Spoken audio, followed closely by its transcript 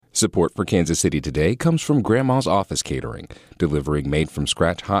Support for Kansas City Today comes from Grandma's Office Catering, delivering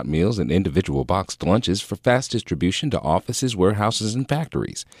made-from-scratch hot meals and individual boxed lunches for fast distribution to offices, warehouses, and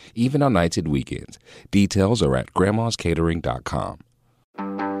factories, even on nights and weekends. Details are at grandmascatering.com.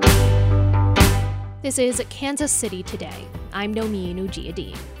 This is Kansas City Today. I'm Nomi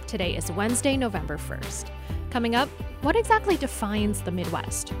Nujiadeen. Today is Wednesday, November 1st. Coming up, what exactly defines the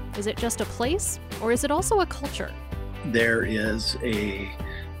Midwest? Is it just a place, or is it also a culture? There is a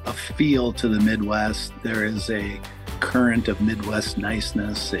feel to the Midwest. There is a current of Midwest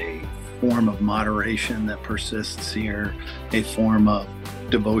niceness, a form of moderation that persists here, a form of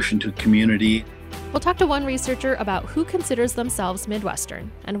devotion to community. We'll talk to one researcher about who considers themselves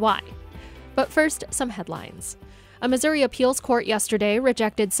Midwestern and why. But first, some headlines. A Missouri appeals court yesterday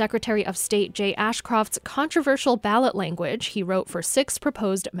rejected Secretary of State Jay Ashcroft's controversial ballot language he wrote for 6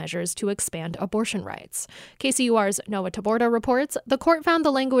 proposed measures to expand abortion rights. KCUR's Noah Taborda reports the court found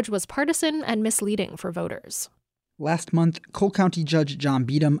the language was partisan and misleading for voters. Last month, Cole County Judge John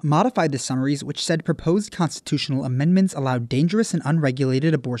Beadham modified the summaries which said proposed constitutional amendments allowed dangerous and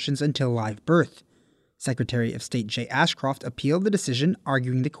unregulated abortions until live birth. Secretary of State Jay Ashcroft appealed the decision,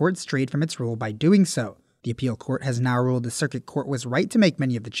 arguing the court strayed from its rule by doing so. The appeal court has now ruled the circuit court was right to make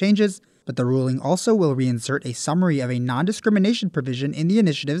many of the changes, but the ruling also will reinsert a summary of a non-discrimination provision in the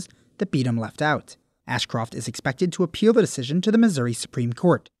initiatives that Beadham left out. Ashcroft is expected to appeal the decision to the Missouri Supreme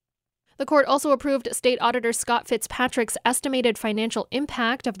Court. The court also approved State Auditor Scott Fitzpatrick's estimated financial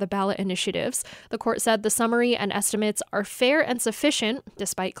impact of the ballot initiatives. The court said the summary and estimates are fair and sufficient,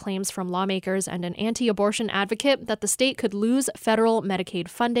 despite claims from lawmakers and an anti-abortion advocate that the state could lose federal Medicaid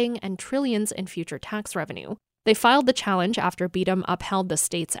funding and trillions in future tax revenue. They filed the challenge after Beadham upheld the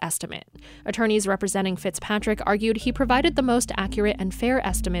state's estimate. Attorneys representing Fitzpatrick argued he provided the most accurate and fair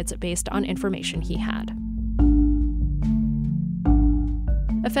estimates based on information he had.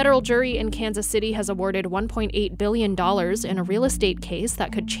 A federal jury in Kansas City has awarded $1.8 billion in a real estate case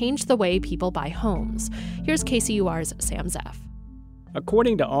that could change the way people buy homes. Here's KCUR's Sam Zeff.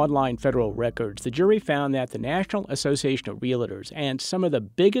 According to online federal records, the jury found that the National Association of Realtors and some of the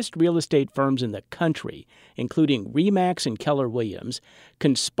biggest real estate firms in the country, including RE/MAX and Keller Williams,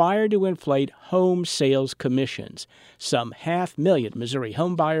 conspired to inflate home sales commissions. Some 500,000 Missouri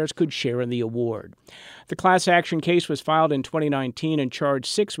homebuyers could share in the award. The class action case was filed in 2019 and charged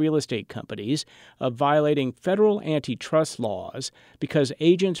 6 real estate companies of violating federal antitrust laws because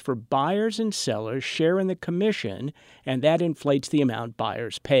agents for buyers and sellers share in the commission, and that inflates the amount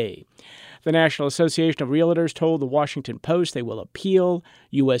buyers pay. The National Association of Realtors told the Washington Post they will appeal.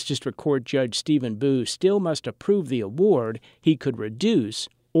 U.S. District Court Judge Stephen Boo still must approve the award. He could reduce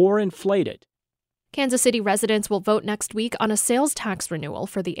or inflate it. Kansas City residents will vote next week on a sales tax renewal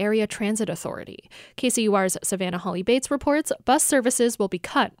for the Area Transit Authority. KCUR's Savannah Holly-Bates reports bus services will be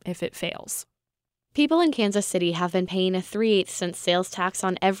cut if it fails. People in Kansas City have been paying a 3/8 cent sales tax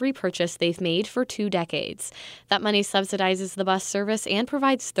on every purchase they've made for 2 decades. That money subsidizes the bus service and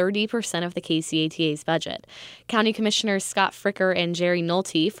provides 30% of the KCATA's budget. County Commissioners Scott Fricker and Jerry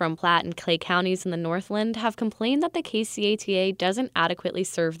Nolte from Platte and Clay counties in the Northland have complained that the KCATA doesn't adequately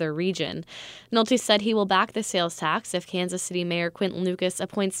serve their region. Nolte said he will back the sales tax if Kansas City Mayor Quinton Lucas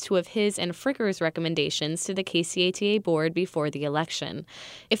appoints 2 of his and Fricker's recommendations to the KCATA board before the election.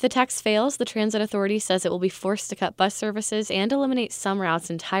 If the tax fails, the Transit Authority says it will be forced to cut bus services and eliminate some routes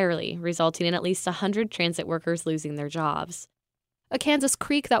entirely, resulting in at least 100 transit workers losing their jobs. A Kansas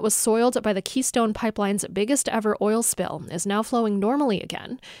creek that was soiled by the Keystone Pipeline's biggest ever oil spill is now flowing normally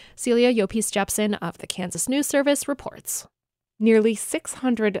again. Celia Yopis-Jepsen of the Kansas News Service reports. Nearly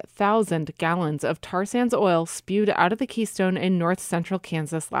 600,000 gallons of tar sands oil spewed out of the Keystone in north-central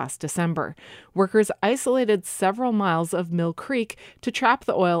Kansas last December. Workers isolated several miles of Mill Creek to trap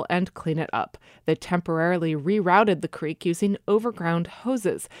the oil and clean it up. They temporarily rerouted the creek using overground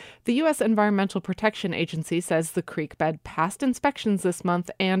hoses. The U.S. Environmental Protection Agency says the creek bed passed inspections this month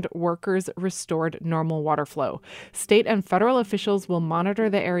and workers restored normal water flow. State and federal officials will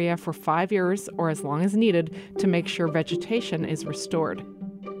monitor the area for 5 years or as long as needed to make sure vegetation is restored.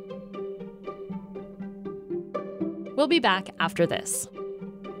 We'll be back after this.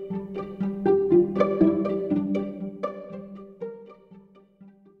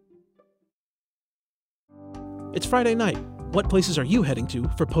 It's Friday night. What places are you heading to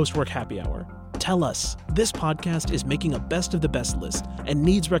for post-work happy hour? Tell us. This podcast is making a best of the best list and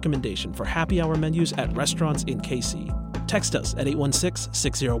needs recommendation for happy hour menus at restaurants in KC. Text us at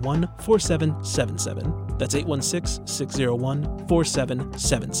 816-601-4777. That's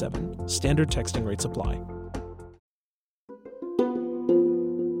 816-601-4777. Standard texting rates apply.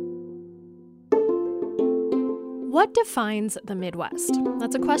 What defines the Midwest?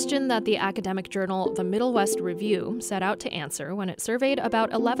 That's a question that the academic journal The Midwest Review set out to answer when it surveyed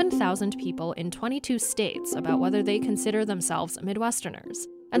about 11,000 people in 22 states about whether they consider themselves Midwesterners.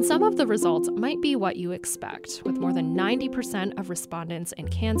 And some of the results might be what you expect, with more than 90% of respondents in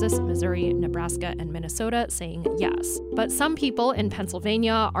Kansas, Missouri, Nebraska, and Minnesota saying yes. But some people in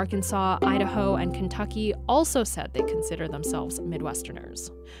Pennsylvania, Arkansas, Idaho, and Kentucky also said they consider themselves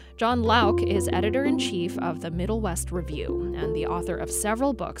Midwesterners. John Lauk is editor-in-chief of the Midwest Review and the author of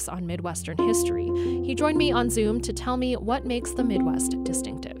several books on Midwestern history. He joined me on Zoom to tell me what makes the Midwest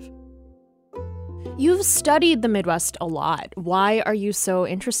distinctive. You've studied the Midwest a lot. Why are you so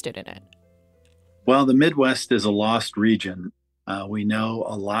interested in it? Well, the Midwest is a lost region. We know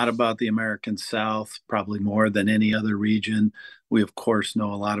a lot about the American South, probably more than any other region. We, of course,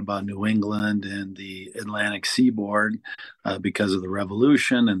 know a lot about New England and the Atlantic seaboard because of the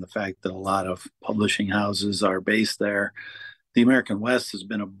Revolution and the fact that a lot of publishing houses are based there. The American West has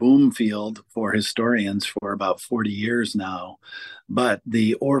been a boom field for historians for about 40 years now. But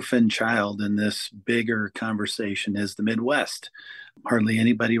the orphan child in this bigger conversation is the Midwest. Hardly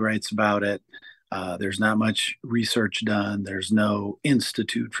anybody writes about it. There's not much research done. There's no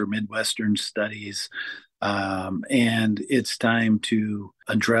Institute for Midwestern Studies. And it's time to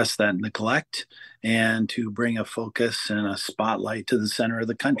address that neglect and to bring a focus and a spotlight to the center of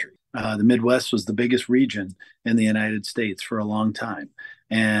the country. The Midwest was the biggest region in the United States for a long time,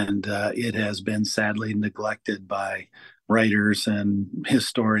 and it has been sadly neglected by writers and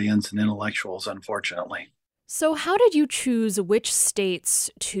historians and intellectuals, unfortunately. So how did you choose which states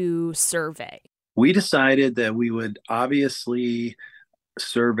to survey? We decided that we would obviously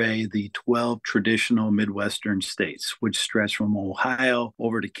survey the 12 traditional Midwestern states, which stretch from Ohio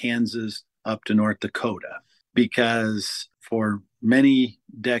over to Kansas up to North Dakota, because for many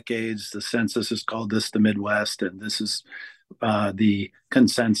decades, the census has called this the Midwest, and this is the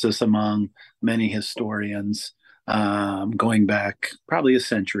consensus among many historians going back probably a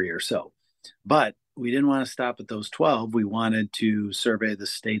century or so. But we didn't want to stop at those 12. We wanted to survey the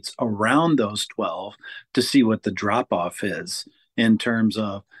states around those 12 to see what the drop-off is in terms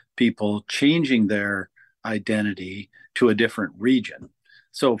of people changing their identity to a different region.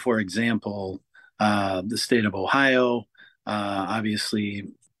 So, for example, the state of Ohio, obviously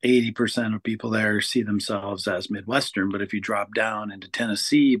 80% of people there see themselves as Midwestern, but if you drop down into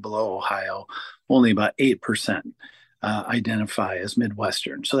Tennessee below Ohio, only about 8% identify as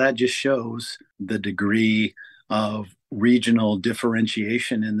Midwestern. So that just shows the degree of regional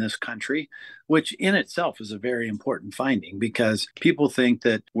differentiation in this country, which in itself is a very important finding because people think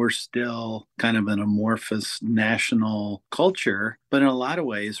that we're still kind of an amorphous national culture, but in a lot of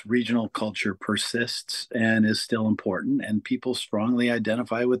ways, regional culture persists and is still important, and people strongly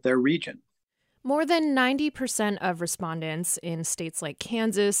identify with their region. More than 90% of respondents in states like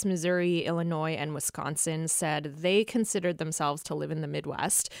Kansas, Missouri, Illinois, and Wisconsin said they considered themselves to live in the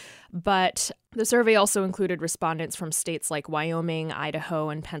Midwest. But the survey also included respondents from states like Wyoming, Idaho,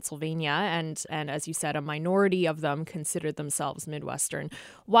 and Pennsylvania. And as you said, a minority of them considered themselves Midwestern.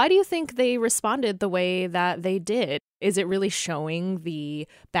 Why do you think they responded the way that they did? Is it really showing the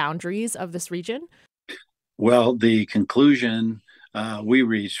boundaries of this region? Well, the conclusion we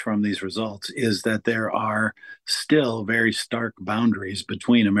reached from these results is that there are still very stark boundaries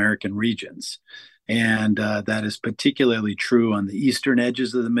between American regions. And that is particularly true on the eastern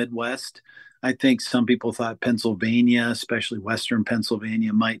edges of the Midwest. I think some people thought Pennsylvania, especially Western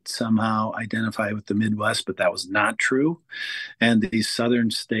Pennsylvania, might somehow identify with the Midwest, but that was not true. And these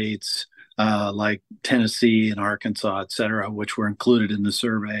southern states, like Tennessee and Arkansas, et cetera, which were included in the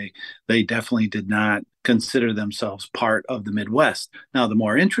survey, they definitely did not consider themselves part of the Midwest. Now, the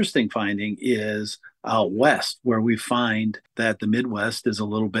more interesting finding is out west, where we find that the Midwest is a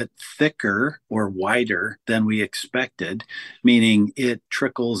little bit thicker or wider than we expected, meaning it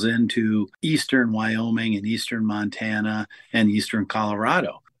trickles into eastern Wyoming and eastern Montana and eastern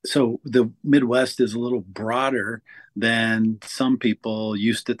Colorado. So the Midwest is a little broader than some people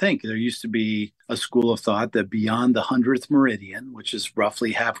used to think. There used to be a school of thought that beyond the 100th meridian, which is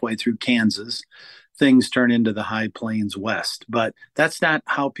roughly halfway through Kansas, things turn into the high plains west. But that's not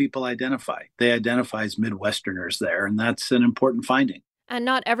how people identify. They identify as Midwesterners there, and that's an important finding. And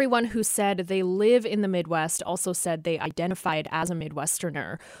not everyone who said they live in the Midwest also said they identified as a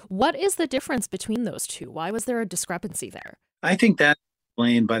Midwesterner. What is the difference between those two? Why was there a discrepancy there? I think that's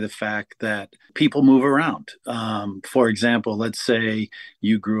explained by the fact that people move around. For example, let's say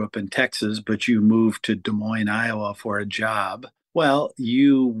you grew up in Texas, but you moved to Des Moines, Iowa for a job. Well,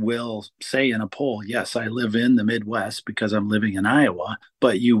 you will say in a poll, yes, I live in the Midwest because I'm living in Iowa,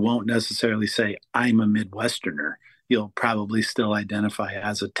 but you won't necessarily say I'm a Midwesterner. You'll probably still identify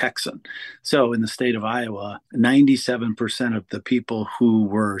as a Texan. So in the state of Iowa, 97% of the people who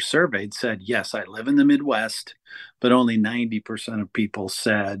were surveyed said, yes, I live in the Midwest, but only 90% of people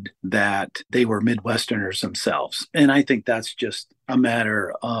said that they were Midwesterners themselves. And I think that's just a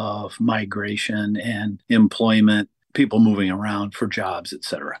matter of migration and employment, people moving around for jobs, et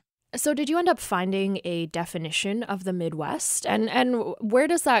cetera. So did you end up finding a definition of the Midwest? And where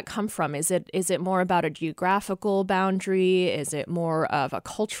does that come from? Is it more about a geographical boundary? Is it more of a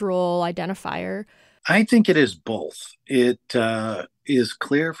cultural identifier? I think it is both. It is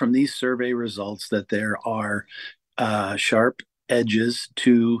clear from these survey results that there are sharp edges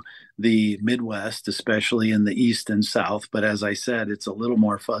to the Midwest, especially in the East and South. But as I said, it's a little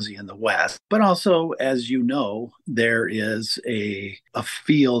more fuzzy in the West. But also, as you know, there is a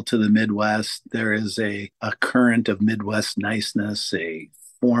feel to the Midwest. There is a current of Midwest niceness, a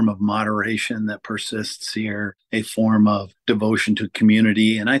form of moderation that persists here, a form of devotion to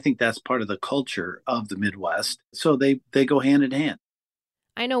community. And I think that's part of the culture of the Midwest. So they go hand in hand.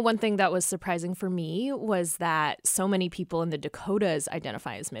 I know one thing that was surprising for me was that so many people in the Dakotas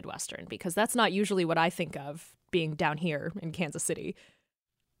identify as Midwestern, because that's not usually what I think of being down here in Kansas City.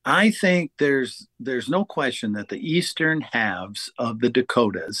 I think there's no question that the eastern halves of the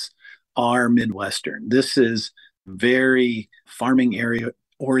Dakotas are Midwestern. This is very farming area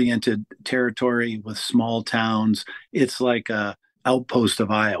oriented territory with small towns. It's like a outpost of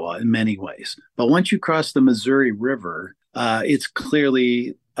Iowa in many ways. But once you cross the Missouri River, it's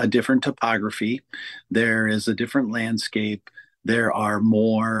clearly a different topography. There is a different landscape. There are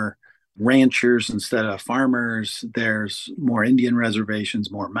more ranchers instead of farmers. There's more Indian reservations,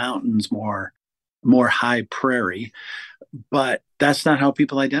 more mountains, more high prairie. But that's not how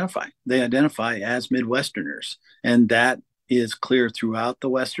people identify. They identify as Midwesterners. And that is clear throughout the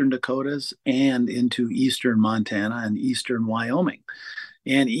Western Dakotas and into eastern Montana and eastern Wyoming.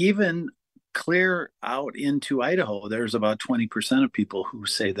 And even clear out into Idaho, there's about 20% of people who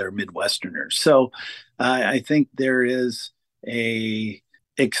say they're Midwesterners. So I think there is a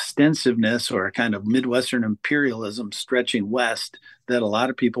extensiveness or a kind of Midwestern imperialism stretching west that a lot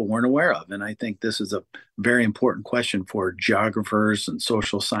of people weren't aware of. And I think this is a very important question for geographers and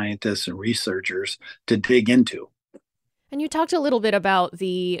social scientists and researchers to dig into. And you talked a little bit about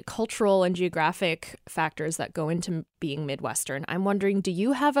the cultural and geographic factors that go into being Midwestern. I'm wondering, do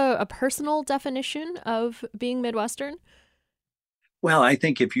you have a personal definition of being Midwestern? Well, I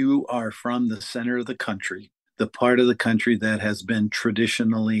think if you are from the center of the country, the part of the country that has been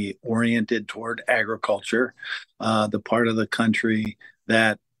traditionally oriented toward agriculture, the part of the country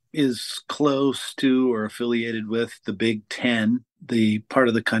that is close to or affiliated with the Big Ten, the part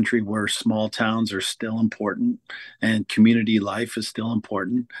of the country where small towns are still important and community life is still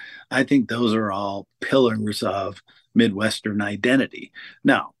important. I think those are all pillars of Midwestern identity.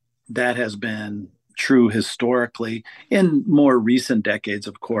 Now, that has been true historically. In more recent decades,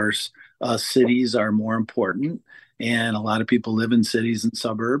 of course, cities are more important. And a lot of people live in cities and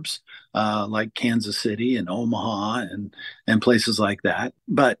suburbs like Kansas City and Omaha and places like that.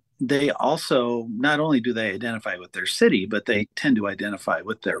 But they also, not only do they identify with their city, but they tend to identify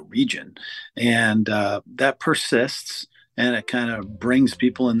with their region. And that persists, and it kind of brings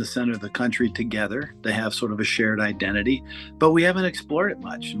people in the center of the country together. They have sort of a shared identity, but we haven't explored it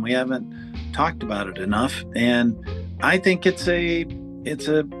much and we haven't talked about it enough. And I think it's a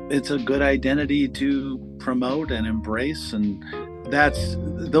good identity to promote and embrace, and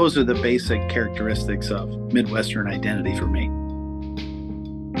those are the basic characteristics of Midwestern identity for me.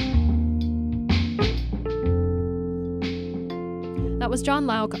 That was John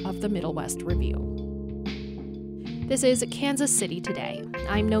Lauk of the Middle West Review. This is Kansas City Today.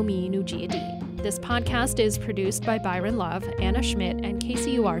 I'm Nomi Nujiadi. This podcast is produced by Byron Love, Anna Schmidt, and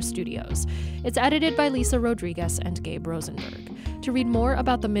KCUR Studios. It's edited by Lisa Rodriguez and Gabe Rosenberg. To read more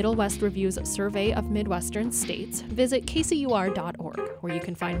about the Middle West Review's survey of Midwestern states, visit kcur.org, where you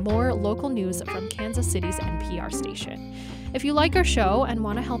can find more local news from Kansas City's NPR station. If you like our show and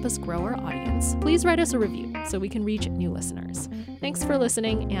want to help us grow our audience, please write us a review so we can reach new listeners. Thanks for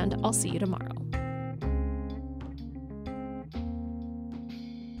listening, and I'll see you tomorrow.